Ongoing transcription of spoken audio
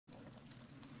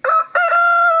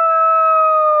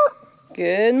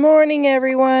Good morning,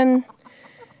 everyone.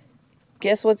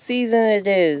 Guess what season it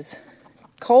is?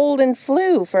 Cold and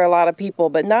flu for a lot of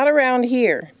people, but not around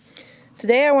here.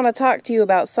 Today I want to talk to you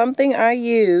about something I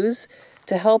use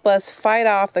to help us fight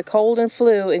off the cold and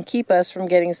flu and keep us from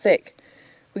getting sick.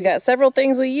 We got several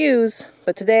things we use,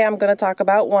 but today I'm going to talk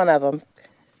about one of them.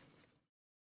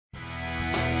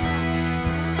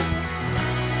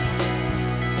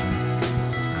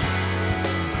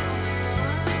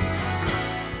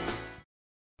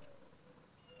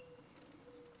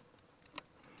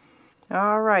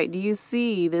 Alright, do you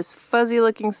see this fuzzy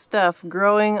looking stuff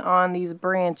growing on these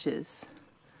branches?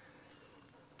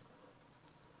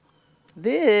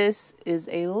 This is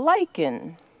a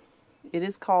lichen. It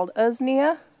is called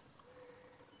USNEA.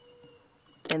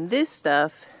 And this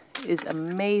stuff is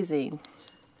amazing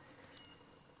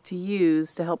to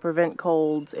use to help prevent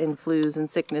colds and flus and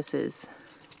sicknesses.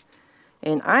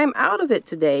 And I'm out of it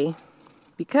today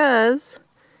because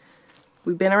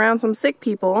we've been around some sick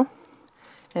people.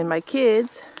 And my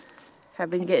kids have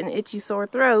been getting itchy sore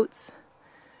throats.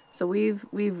 So we've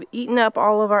eaten up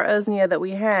all of our USNEA that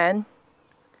we had.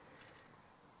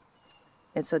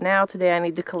 And so now today I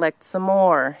need to collect some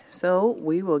more. So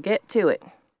we will get to it.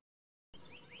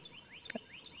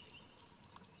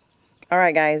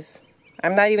 Alright guys,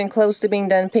 I'm not even close to being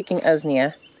done picking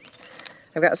USNEA.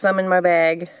 I've got some in my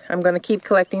bag. I'm going to keep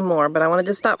collecting more, but I wanted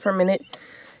to stop for a minute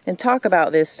and talk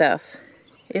about this stuff.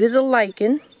 It is a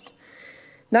lichen.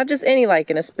 Not just any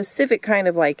lichen, a specific kind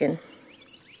of lichen.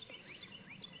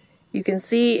 You can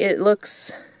see it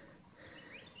looks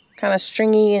kind of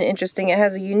stringy and interesting. It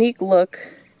has a unique look.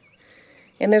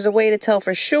 And there's a way to tell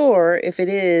for sure if it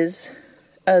is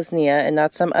USNEA and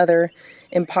not some other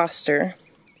imposter.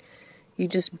 You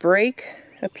just break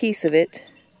a piece of it.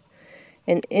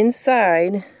 And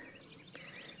inside,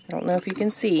 I don't know if you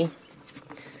can see,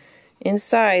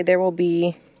 inside there will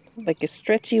be like a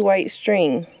stretchy white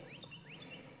string.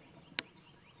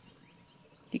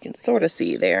 You can sort of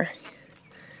see there.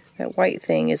 That white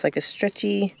thing is like a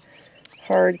stretchy,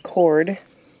 hard cord.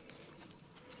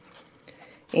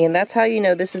 And that's how you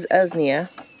know this is USNEA.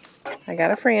 I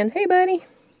got a friend. Hey, buddy.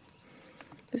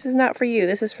 This is not for you.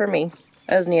 This is for me.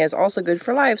 USNEA is also good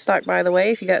for livestock, by the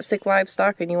way. If you got sick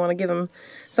livestock and you want to give them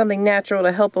something natural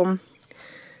to help them,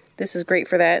 this is great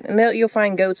for that. And you'll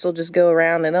find goats will just go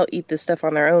around and they'll eat this stuff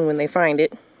on their own when they find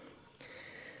it.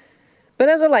 But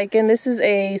as a lichen, this is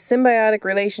a symbiotic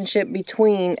relationship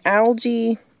between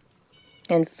algae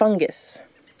and fungus,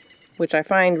 which I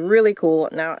find really cool.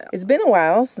 Now, it's been a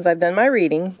while since I've done my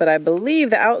reading, but I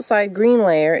believe the outside green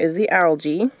layer is the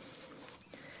algae,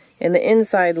 and the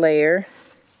inside layer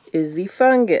is the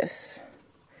fungus.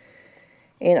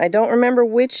 And I don't remember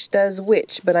which does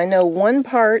which, but I know one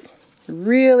part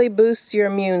really boosts your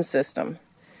immune system.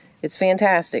 It's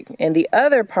fantastic. And the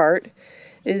other part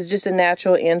is just a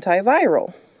natural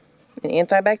antiviral, an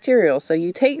antibacterial. So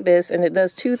you take this and it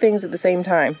does two things at the same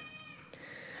time.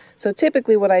 So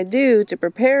typically what I do to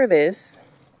prepare this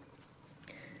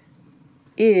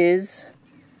is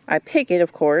I pick it,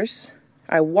 of course.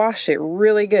 I wash it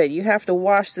really good. You have to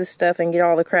wash this stuff and get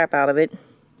all the crap out of it.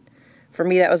 For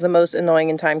me, that was the most annoying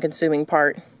and time-consuming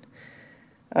part.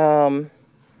 But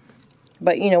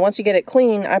you know, once you get it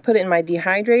clean, I put it in my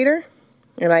dehydrator.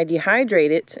 And I dehydrate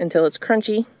it until it's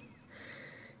crunchy.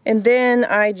 And then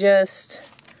I just,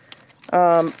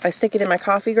 I stick it in my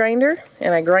coffee grinder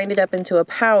and I grind it up into a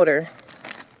powder.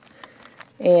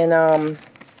 And,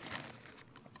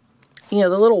 you know,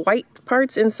 the little white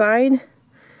parts inside,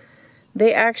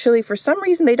 they actually, for some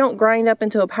reason, they don't grind up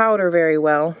into a powder very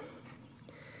well.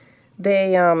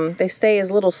 They stay as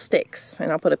little sticks,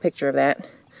 and I'll put a picture of that.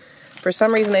 For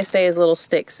some reason they stay as little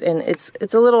sticks, and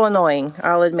it's a little annoying,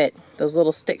 I'll admit. Those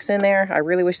little sticks in there, I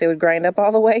really wish they would grind up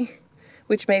all the way,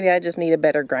 which maybe I just need a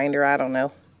better grinder, I don't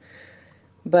know.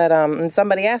 But and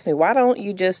somebody asked me, why don't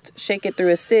you just shake it through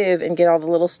a sieve and get all the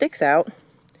little sticks out?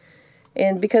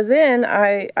 And because then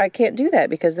I can't do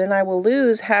that, because then I will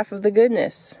lose half of the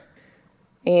goodness.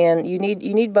 And you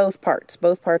need both parts.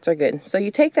 Both parts are good. So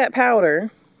you take that powder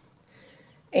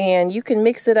and you can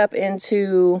mix it up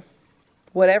into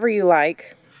whatever you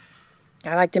like.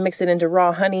 I like to mix it into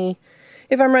raw honey.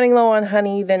 If I'm running low on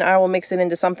honey, then I will mix it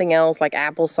into something else like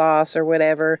applesauce or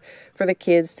whatever for the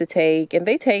kids to take. And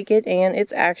they take it and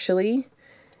it's actually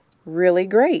really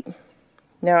great.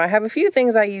 Now I have a few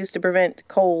things I use to prevent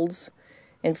colds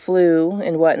and flu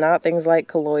and whatnot. Things like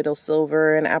colloidal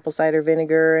silver and apple cider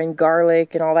vinegar and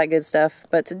garlic and all that good stuff.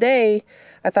 But today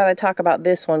I thought I'd talk about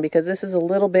this one because this is a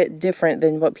little bit different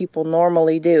than what people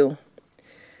normally do.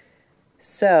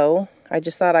 So I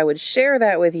just thought I would share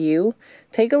that with you.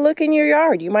 Take a look in your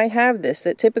yard. You might have this.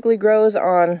 That typically grows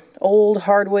on old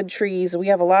hardwood trees. We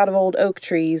have a lot of old oak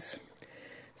trees.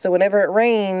 So whenever it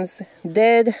rains,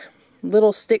 dead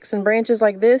little sticks and branches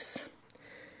like this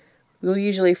will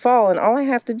usually fall. And all I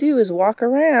have to do is walk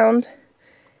around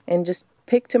and just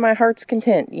pick to my heart's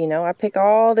content. You know, I pick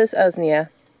all this USNEA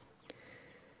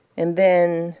and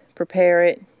then prepare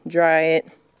it, dry it,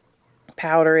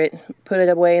 powder it, put it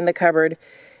away in the cupboard,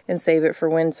 and save it for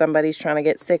when somebody's trying to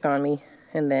get sick on me.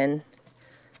 And then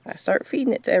I start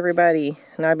feeding it to everybody.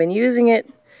 And I've been using it.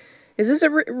 This is a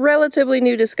relatively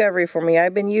new discovery for me.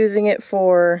 I've been using it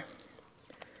for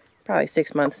probably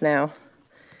 6 months now.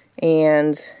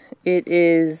 And it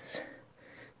is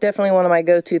definitely one of my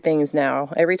go-to things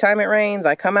now. Every time it rains,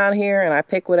 I come out here and I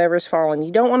pick whatever's falling.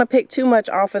 You don't want to pick too much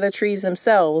off of the trees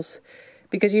themselves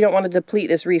because you don't want to deplete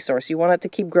this resource. You want it to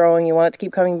keep growing. You want it to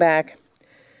keep coming back.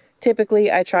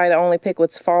 Typically, I try to only pick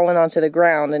what's fallen onto the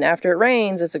ground. And after it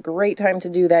rains, it's a great time to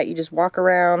do that. You just walk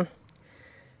around,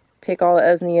 pick all the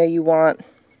USNEA you want,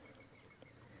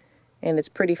 and it's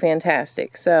pretty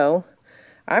fantastic. So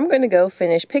I'm going to go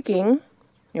finish picking,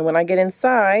 and when I get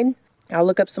inside, I'll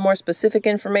look up some more specific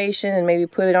information and maybe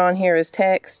put it on here as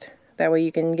text. That way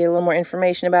you can get a little more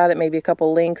information about it, maybe a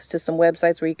couple links to some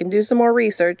websites where you can do some more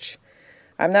research.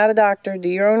 I'm not a doctor. Do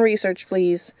your own research,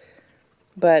 please.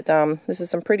 But this is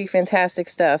some pretty fantastic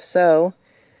stuff. So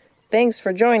thanks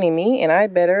for joining me, and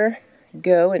I'd better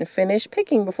go and finish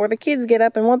picking before the kids get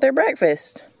up and want their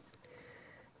breakfast.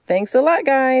 Thanks a lot,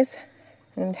 guys,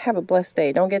 and have a blessed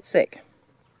day. Don't get sick.